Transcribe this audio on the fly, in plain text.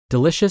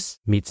Delicious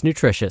meets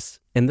nutritious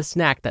in the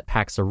snack that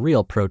packs a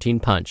real protein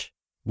punch.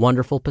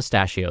 Wonderful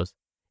Pistachios.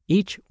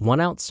 Each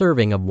 1-ounce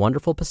serving of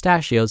Wonderful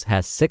Pistachios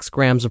has 6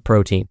 grams of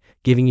protein,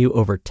 giving you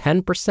over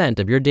 10%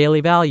 of your daily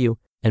value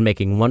and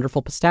making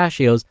Wonderful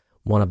Pistachios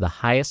one of the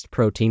highest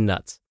protein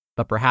nuts.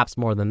 But perhaps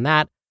more than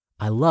that,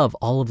 I love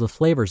all of the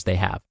flavors they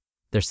have.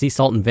 Their sea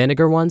salt and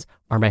vinegar ones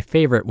are my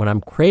favorite when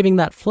I'm craving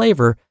that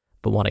flavor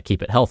but want to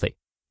keep it healthy.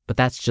 But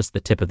that's just the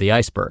tip of the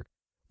iceberg.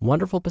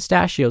 Wonderful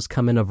Pistachios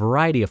come in a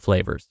variety of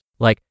flavors,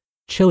 like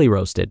chili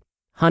roasted,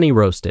 honey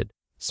roasted,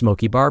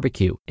 smoky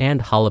barbecue,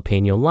 and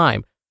jalapeno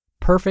lime,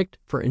 perfect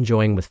for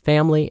enjoying with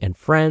family and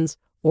friends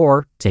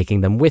or taking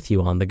them with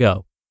you on the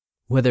go.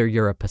 Whether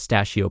you're a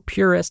pistachio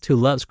purist who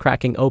loves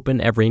cracking open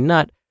every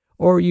nut,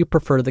 or you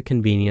prefer the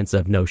convenience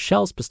of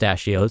no-shells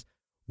pistachios,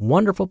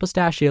 Wonderful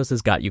Pistachios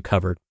has got you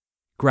covered.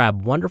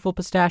 Grab Wonderful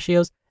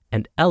Pistachios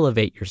and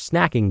elevate your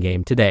snacking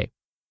game today.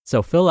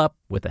 So fill up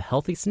with a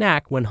healthy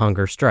snack when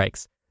hunger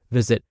strikes.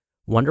 Visit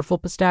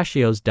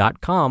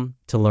wonderfulpistachios.com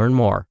to learn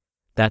more.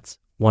 That's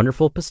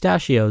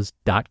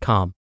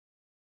wonderfulpistachios.com.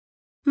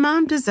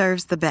 Mom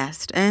deserves the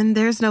best, and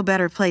there's no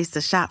better place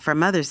to shop for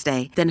Mother's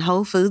Day than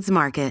Whole Foods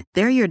Market.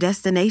 They're your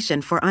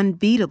destination for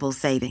unbeatable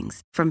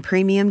savings, from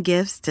premium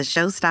gifts to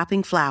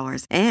show-stopping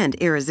flowers and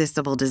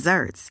irresistible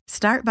desserts.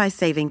 Start by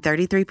saving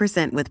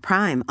 33% with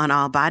Prime on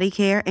all body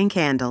care and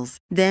candles.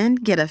 Then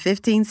get a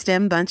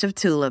 15-stem bunch of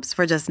tulips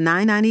for just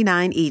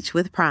 $9.99 each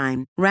with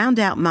Prime. Round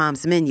out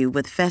Mom's menu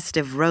with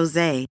festive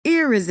rosé,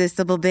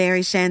 irresistible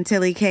berry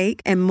chantilly cake,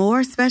 and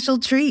more special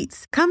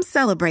treats. Come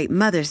celebrate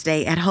Mother's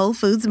Day at Whole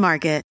Foods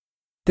Market.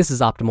 This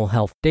is Optimal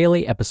Health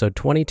Daily, episode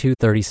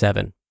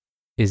 2237.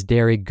 Is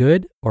dairy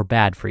good or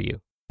bad for you?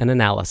 An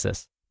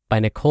analysis by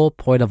Nicole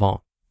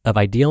Poidevin of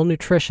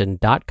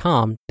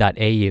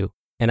idealnutrition.com.au.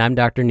 And I'm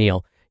Dr.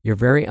 Neil, your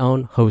very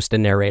own host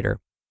and narrator.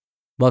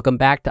 Welcome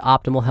back to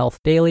Optimal Health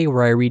Daily,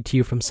 where I read to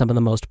you from some of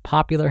the most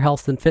popular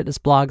health and fitness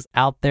blogs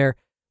out there,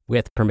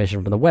 with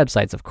permission from the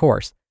websites, of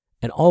course,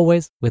 and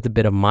always with a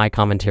bit of my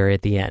commentary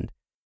at the end.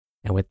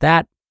 And with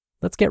that,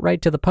 let's get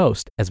right to the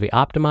post as we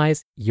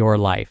optimize your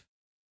life.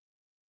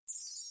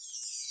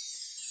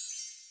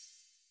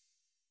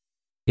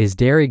 Is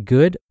dairy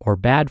good or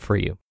bad for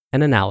you?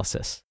 An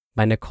analysis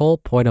by Nicole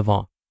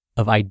Poidevin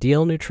of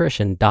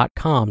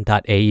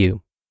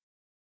idealnutrition.com.au.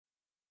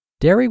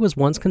 Dairy was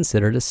once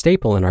considered a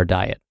staple in our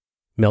diet.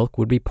 Milk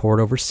would be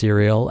poured over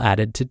cereal,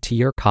 added to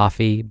tea or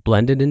coffee,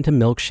 blended into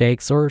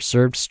milkshakes, or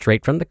served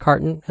straight from the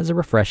carton as a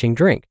refreshing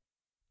drink.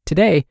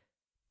 Today,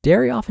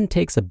 dairy often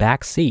takes a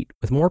back seat,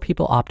 with more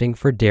people opting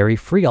for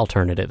dairy-free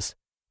alternatives.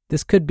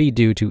 This could be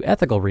due to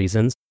ethical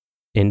reasons,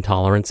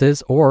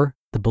 intolerances, or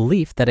the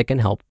belief that it can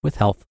help with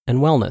health and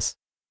wellness.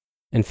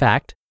 In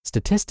fact,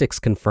 statistics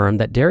confirm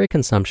that dairy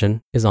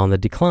consumption is on the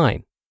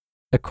decline.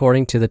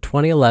 According to the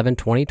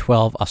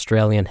 2011-2012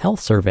 Australian Health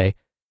Survey,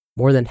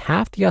 more than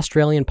half the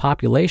Australian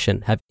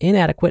population have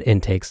inadequate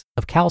intakes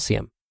of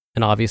calcium,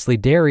 and obviously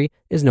dairy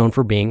is known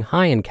for being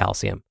high in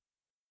calcium.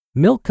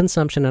 Milk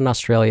consumption in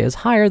Australia is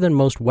higher than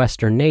most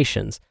Western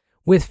nations,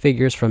 with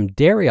figures from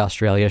Dairy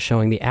Australia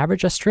showing the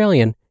average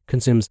Australian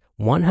consumes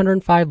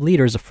 105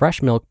 liters of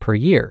fresh milk per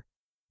year.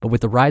 But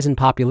with the rise in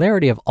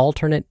popularity of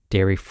alternate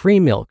dairy-free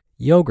milk,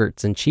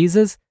 yogurts, and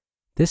cheeses,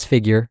 this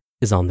figure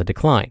is on the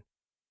decline.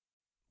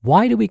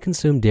 Why do we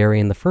consume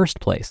dairy in the first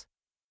place?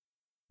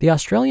 The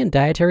Australian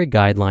Dietary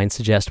Guidelines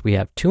suggest we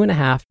have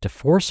 2.5 to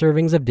 4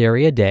 servings of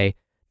dairy a day,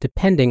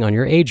 depending on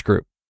your age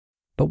group.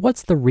 But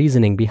what's the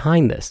reasoning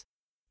behind this?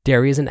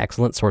 Dairy is an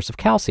excellent source of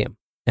calcium,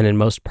 and in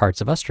most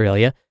parts of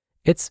Australia,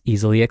 it's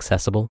easily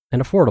accessible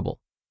and affordable.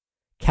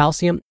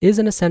 Calcium is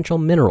an essential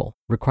mineral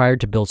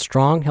required to build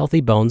strong, healthy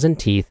bones and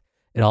teeth.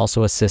 It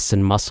also assists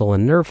in muscle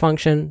and nerve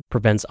function,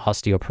 prevents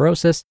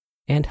osteoporosis,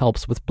 and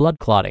helps with blood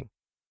clotting.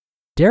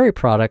 Dairy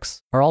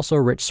products are also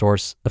a rich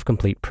source of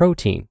complete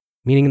protein,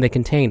 meaning they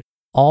contain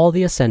all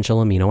the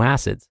essential amino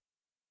acids.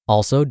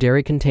 Also,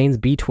 dairy contains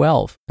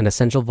B12, an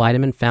essential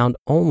vitamin found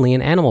only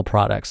in animal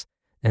products,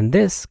 and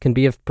this can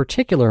be of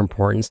particular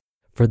importance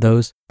for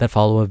those that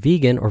follow a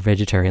vegan or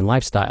vegetarian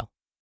lifestyle.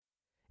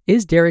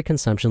 Is dairy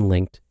consumption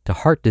linked to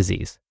heart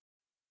disease?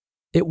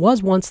 It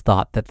was once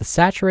thought that the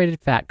saturated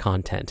fat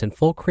content in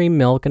full cream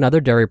milk and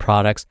other dairy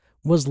products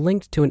was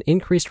linked to an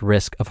increased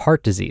risk of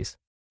heart disease.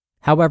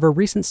 However,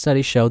 recent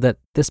studies show that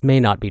this may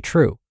not be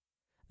true.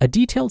 A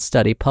detailed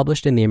study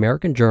published in the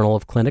American Journal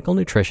of Clinical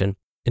Nutrition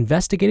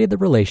investigated the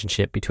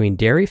relationship between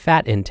dairy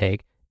fat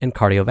intake and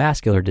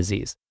cardiovascular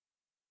disease.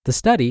 The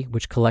study,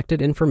 which collected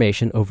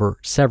information over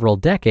several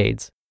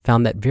decades,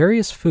 found that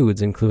various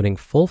foods including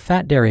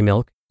full-fat dairy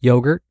milk,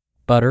 yogurt,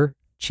 butter,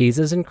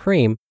 cheeses, and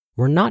cream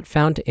were not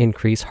found to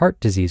increase heart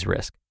disease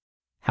risk.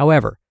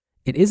 However,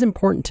 it is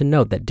important to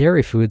note that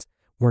dairy foods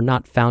were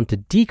not found to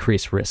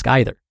decrease risk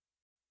either.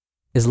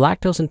 Is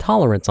lactose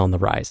intolerance on the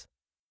rise?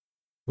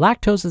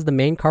 Lactose is the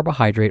main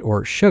carbohydrate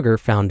or sugar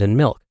found in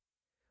milk.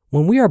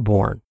 When we are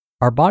born,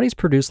 our bodies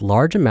produce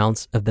large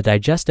amounts of the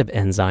digestive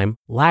enzyme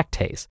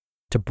lactase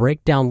to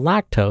break down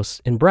lactose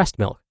in breast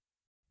milk.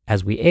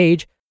 As we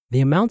age,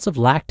 the amounts of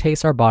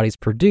lactase our bodies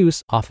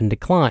produce often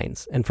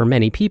declines, and for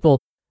many people,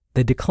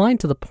 they decline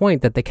to the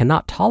point that they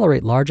cannot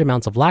tolerate large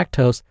amounts of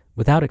lactose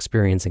without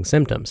experiencing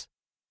symptoms.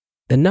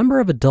 The number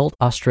of adult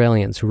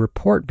Australians who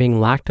report being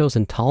lactose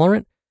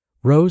intolerant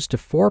rose to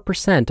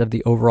 4% of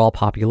the overall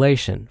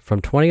population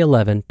from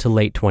 2011 to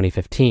late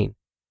 2015.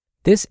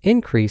 This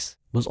increase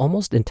was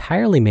almost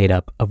entirely made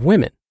up of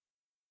women.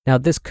 Now,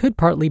 this could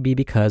partly be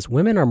because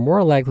women are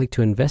more likely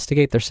to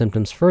investigate their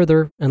symptoms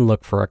further and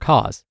look for a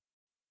cause.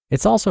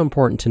 It's also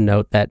important to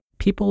note that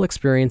people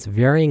experience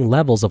varying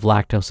levels of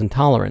lactose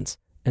intolerance,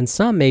 and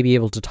some may be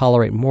able to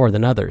tolerate more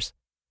than others.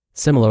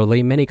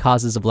 Similarly, many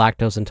causes of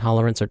lactose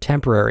intolerance are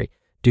temporary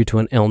due to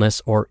an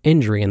illness or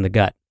injury in the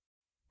gut.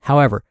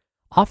 However,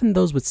 often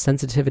those with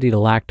sensitivity to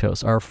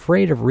lactose are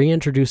afraid of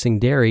reintroducing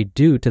dairy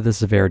due to the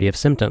severity of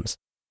symptoms.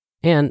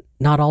 And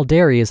not all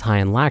dairy is high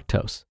in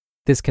lactose.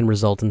 This can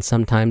result in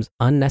sometimes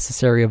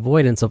unnecessary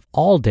avoidance of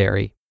all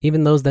dairy,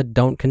 even those that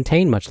don't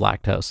contain much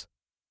lactose.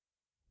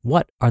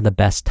 What are the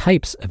best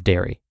types of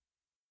dairy?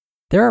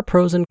 There are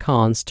pros and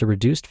cons to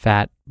reduced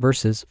fat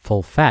versus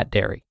full fat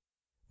dairy.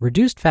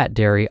 Reduced fat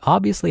dairy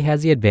obviously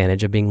has the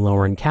advantage of being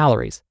lower in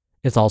calories.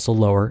 It's also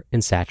lower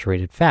in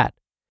saturated fat.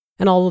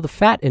 And although the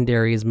fat in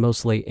dairy is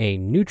mostly a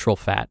neutral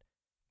fat,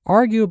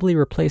 arguably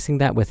replacing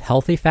that with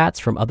healthy fats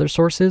from other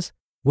sources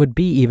would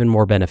be even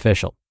more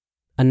beneficial.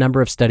 A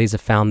number of studies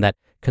have found that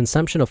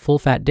consumption of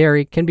full-fat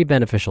dairy can be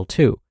beneficial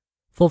too.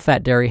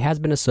 Full-fat dairy has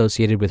been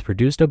associated with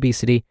reduced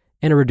obesity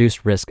and a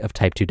reduced risk of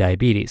type 2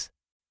 diabetes.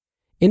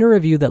 In a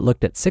review that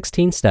looked at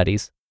 16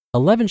 studies,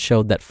 11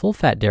 showed that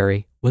full-fat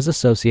dairy was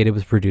associated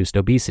with reduced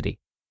obesity.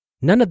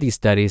 None of these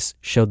studies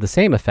showed the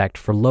same effect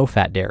for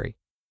low-fat dairy,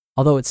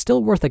 although it's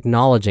still worth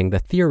acknowledging the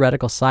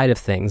theoretical side of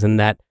things in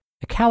that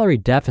a calorie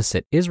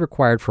deficit is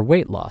required for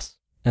weight loss,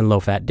 and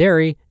low-fat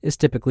dairy is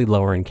typically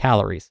lower in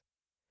calories.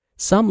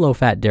 Some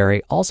low-fat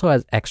dairy also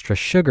has extra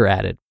sugar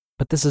added,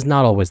 but this is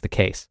not always the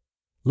case.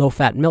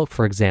 Low-fat milk,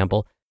 for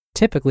example,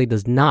 typically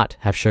does not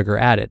have sugar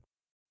added.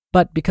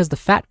 But because the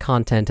fat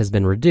content has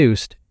been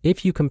reduced,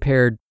 if you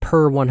compared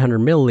per 100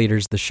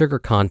 milliliters the sugar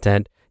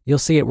content, you'll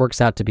see it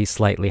works out to be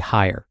slightly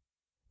higher.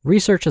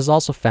 Research has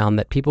also found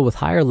that people with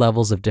higher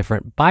levels of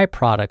different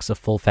byproducts of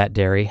full-fat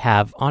dairy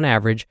have, on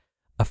average,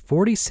 a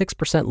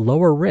 46%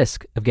 lower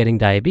risk of getting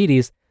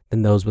diabetes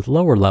than those with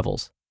lower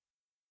levels.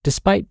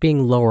 Despite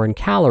being lower in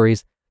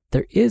calories,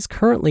 there is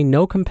currently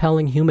no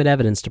compelling human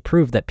evidence to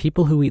prove that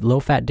people who eat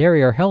low-fat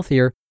dairy are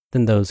healthier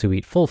than those who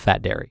eat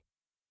full-fat dairy.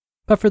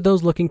 But for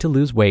those looking to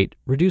lose weight,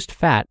 reduced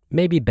fat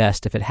may be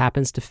best if it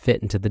happens to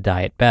fit into the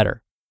diet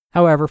better.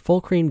 However,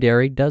 full cream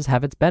dairy does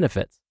have its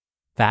benefits.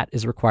 Fat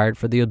is required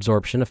for the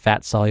absorption of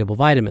fat-soluble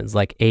vitamins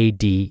like A,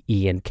 D,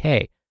 E, and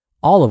K,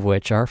 all of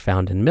which are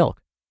found in milk.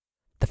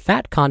 The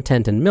fat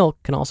content in milk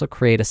can also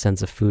create a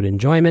sense of food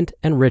enjoyment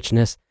and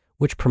richness,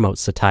 which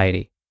promotes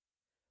satiety.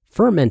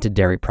 Fermented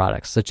dairy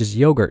products, such as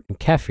yogurt and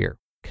kefir,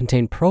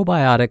 contain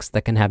probiotics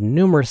that can have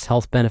numerous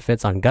health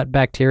benefits on gut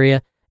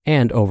bacteria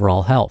and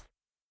overall health.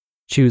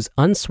 Choose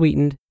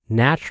unsweetened,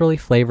 naturally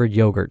flavored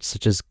yogurts,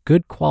 such as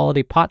good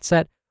quality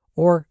Potset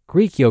or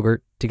Greek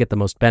yogurt, to get the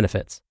most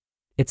benefits.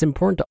 It's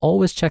important to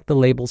always check the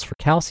labels for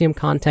calcium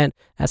content,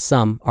 as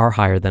some are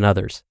higher than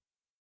others.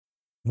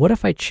 What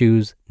if I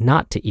choose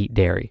not to eat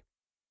dairy?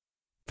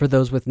 For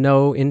those with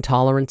no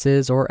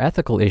intolerances or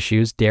ethical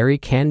issues, dairy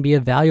can be a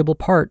valuable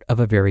part of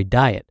a varied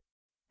diet.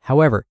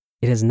 However,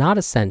 it is not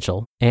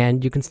essential,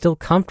 and you can still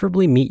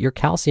comfortably meet your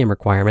calcium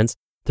requirements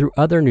through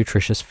other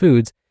nutritious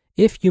foods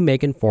if you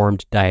make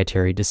informed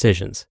dietary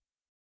decisions.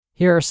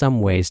 Here are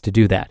some ways to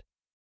do that.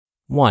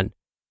 1.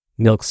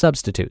 Milk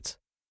substitutes.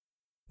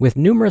 With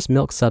numerous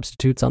milk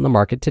substitutes on the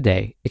market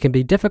today, it can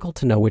be difficult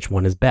to know which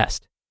one is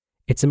best.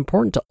 It's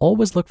important to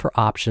always look for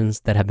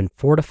options that have been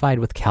fortified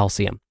with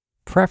calcium,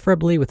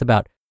 preferably with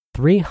about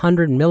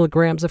 300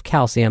 milligrams of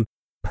calcium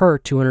per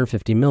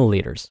 250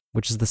 milliliters,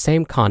 which is the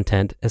same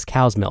content as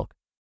cow's milk.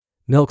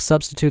 Milk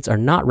substitutes are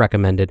not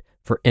recommended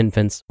for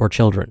infants or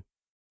children.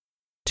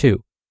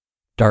 2.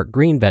 Dark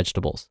green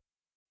vegetables.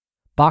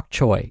 Bok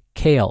choy,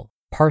 kale,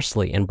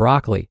 parsley, and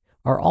broccoli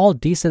are all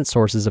decent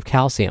sources of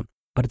calcium,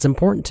 but it's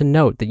important to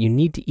note that you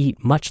need to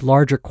eat much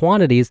larger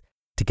quantities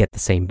to get the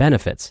same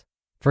benefits.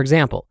 For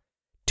example,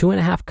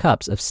 2.5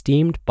 cups of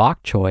steamed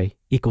bok choy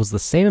equals the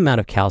same amount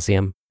of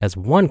calcium as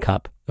 1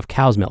 cup of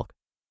cow's milk.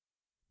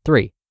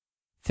 3.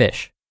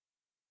 Fish.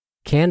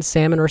 Canned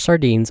salmon or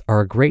sardines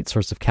are a great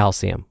source of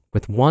calcium,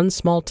 with 1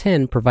 small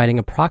tin providing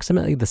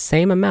approximately the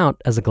same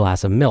amount as a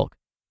glass of milk.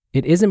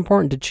 It is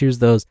important to choose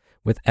those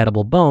with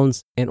edible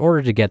bones in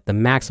order to get the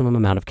maximum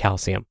amount of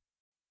calcium.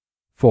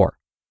 4.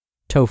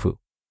 Tofu.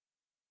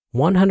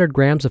 100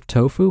 grams of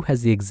tofu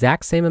has the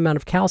exact same amount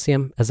of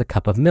calcium as a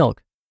cup of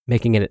milk,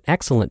 making it an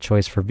excellent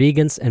choice for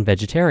vegans and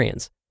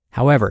vegetarians.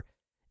 However,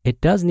 it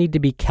does need to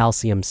be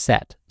calcium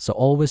set, so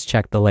always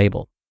check the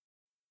label.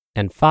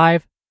 And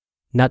 5.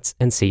 Nuts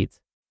and seeds.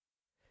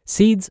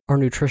 Seeds are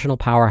nutritional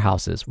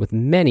powerhouses, with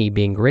many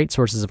being great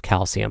sources of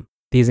calcium.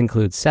 These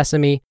include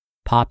sesame,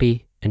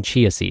 poppy, and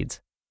chia seeds.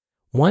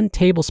 1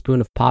 tablespoon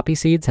of poppy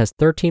seeds has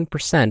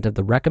 13% of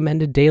the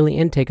recommended daily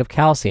intake of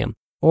calcium,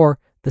 or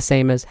the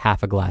same as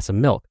half a glass of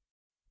milk.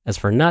 As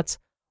for nuts,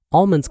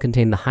 almonds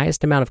contain the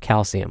highest amount of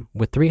calcium,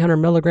 with 300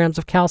 milligrams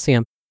of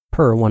calcium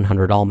per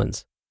 100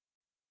 almonds.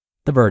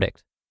 The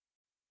verdict: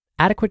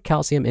 adequate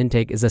calcium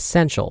intake is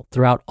essential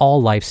throughout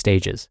all life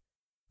stages.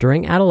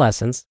 During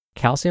adolescence,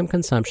 calcium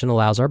consumption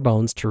allows our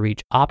bones to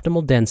reach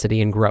optimal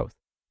density and growth.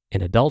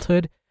 In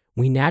adulthood,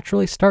 we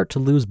naturally start to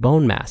lose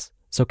bone mass,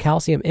 so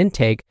calcium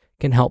intake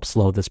can help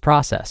slow this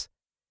process.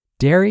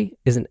 Dairy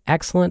is an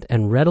excellent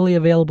and readily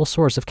available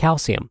source of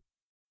calcium.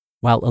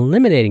 While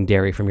eliminating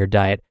dairy from your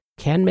diet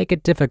can make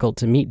it difficult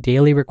to meet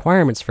daily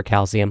requirements for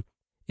calcium,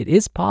 it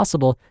is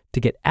possible to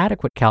get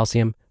adequate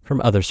calcium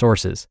from other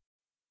sources.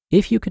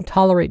 If you can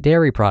tolerate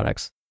dairy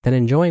products, then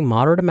enjoying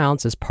moderate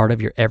amounts as part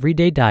of your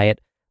everyday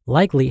diet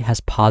likely has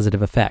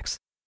positive effects.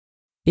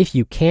 If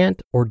you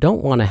can't or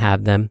don't want to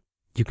have them,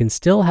 you can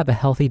still have a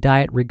healthy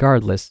diet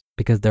regardless,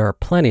 because there are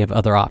plenty of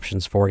other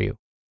options for you.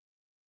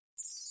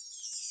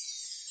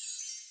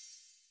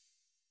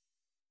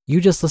 You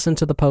just listened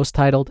to the post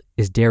titled,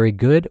 "Is Dairy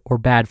Good or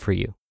Bad for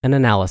You? An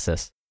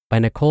Analysis" by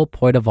Nicole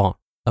Poidevin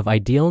of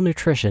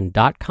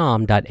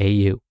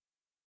idealnutrition.com.au.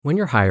 When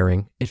you're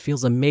hiring, it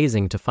feels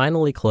amazing to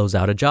finally close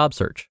out a job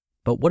search.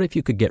 But what if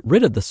you could get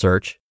rid of the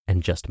search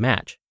and just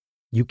match?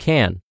 You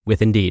can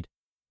with Indeed.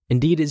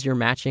 Indeed is your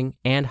matching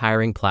and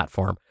hiring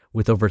platform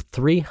with over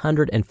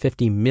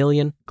 350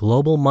 million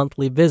global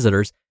monthly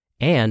visitors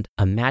and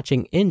a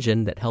matching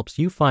engine that helps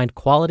you find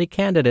quality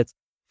candidates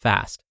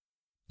fast.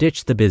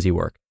 Ditch the busy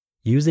work.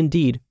 Use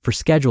Indeed for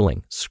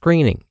scheduling,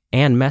 screening,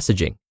 and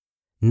messaging.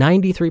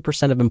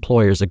 93% of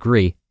employers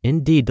agree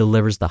Indeed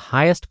delivers the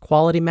highest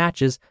quality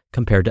matches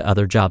compared to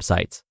other job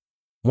sites.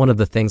 One of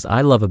the things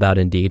I love about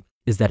Indeed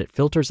is that it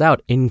filters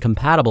out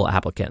incompatible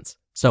applicants.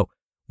 So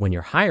when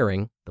you're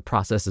hiring, the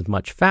process is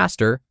much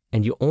faster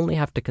and you only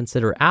have to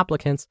consider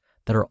applicants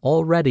that are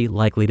already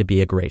likely to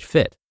be a great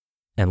fit.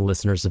 And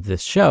listeners of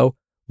this show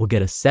will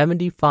get a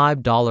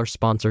 $75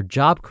 sponsored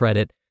job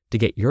credit to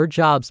get your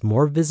jobs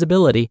more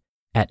visibility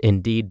at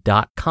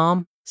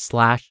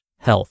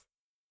Indeed.com/health.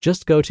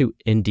 Just go to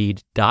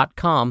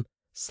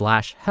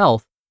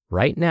Indeed.com/health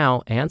right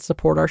now and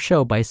support our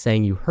show by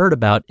saying you heard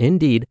about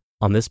Indeed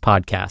on this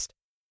podcast.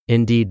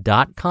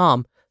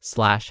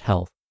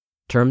 Indeed.com/health.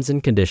 Terms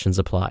and conditions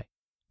apply.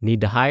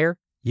 Need to hire?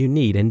 You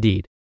need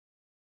Indeed.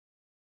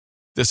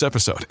 This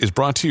episode is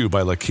brought to you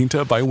by La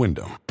Quinta by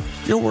Wyndham.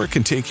 Your work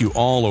can take you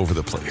all over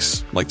the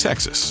place, like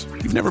Texas.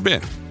 You've never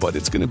been, but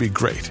it's going to be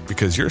great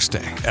because you're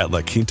staying at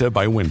La Quinta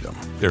by Wyndham.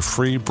 Their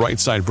free Bright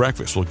Side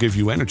breakfast will give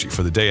you energy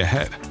for the day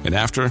ahead. And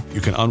after,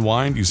 you can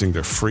unwind using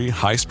their free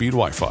high-speed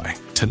Wi-Fi.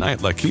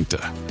 Tonight, La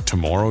Quinta.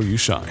 Tomorrow, you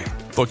shine.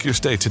 Book your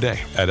stay today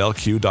at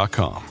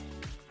LQ.com.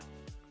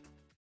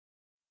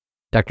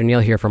 Dr.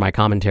 Neal here for my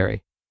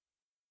commentary.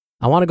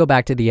 I want to go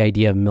back to the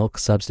idea of milk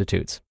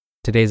substitutes.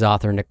 Today's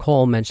author,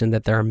 Nicole, mentioned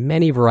that there are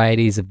many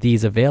varieties of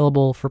these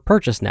available for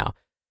purchase now,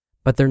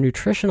 but their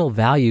nutritional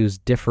values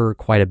differ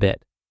quite a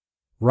bit.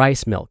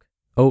 Rice milk,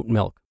 oat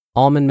milk,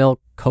 almond milk,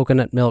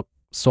 coconut milk,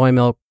 soy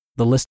milk,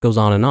 the list goes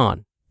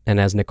on. And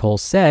as Nicole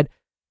said,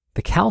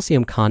 the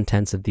calcium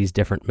contents of these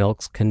different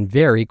milks can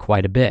vary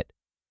quite a bit.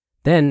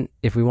 Then,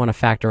 if we want to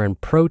factor in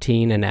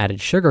protein and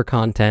added sugar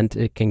content,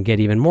 it can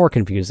get even more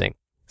confusing.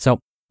 So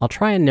I'll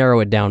try and narrow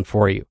it down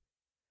for you.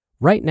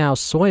 Right now,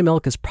 soy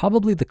milk is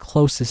probably the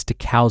closest to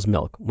cow's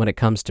milk when it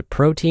comes to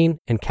protein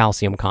and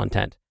calcium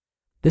content.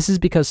 This is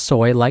because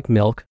soy, like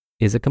milk,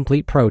 is a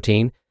complete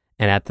protein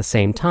and at the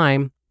same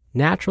time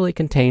naturally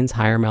contains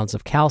higher amounts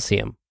of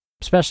calcium,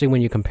 especially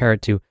when you compare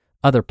it to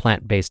other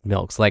plant-based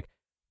milks like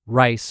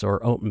rice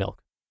or oat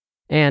milk.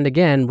 And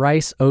again,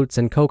 rice, oats,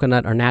 and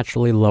coconut are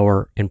naturally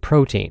lower in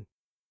protein.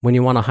 When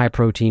you want a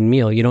high-protein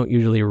meal, you don't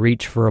usually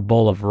reach for a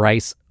bowl of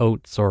rice,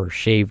 oats, or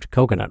shaved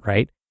coconut,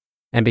 right?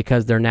 And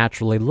because they're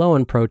naturally low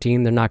in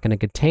protein, they're not going to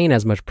contain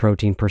as much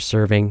protein per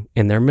serving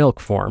in their milk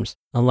forms,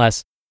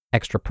 unless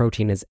extra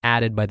protein is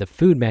added by the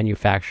food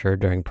manufacturer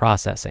during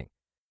processing.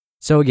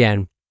 So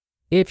again,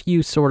 if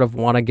you sort of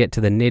want to get to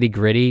the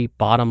nitty-gritty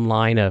bottom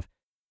line of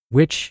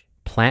which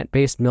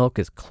plant-based milk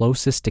is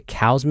closest to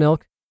cow's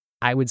milk,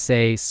 I would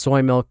say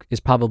soy milk is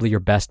probably your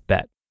best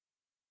bet.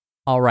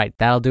 All right,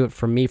 that'll do it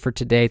from me for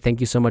today. Thank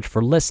you so much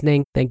for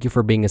listening. Thank you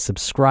for being a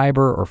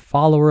subscriber or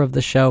follower of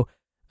the show.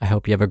 I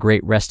hope you have a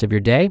great rest of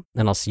your day,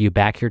 and I'll see you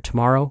back here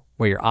tomorrow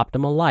where your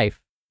optimal life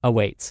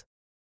awaits.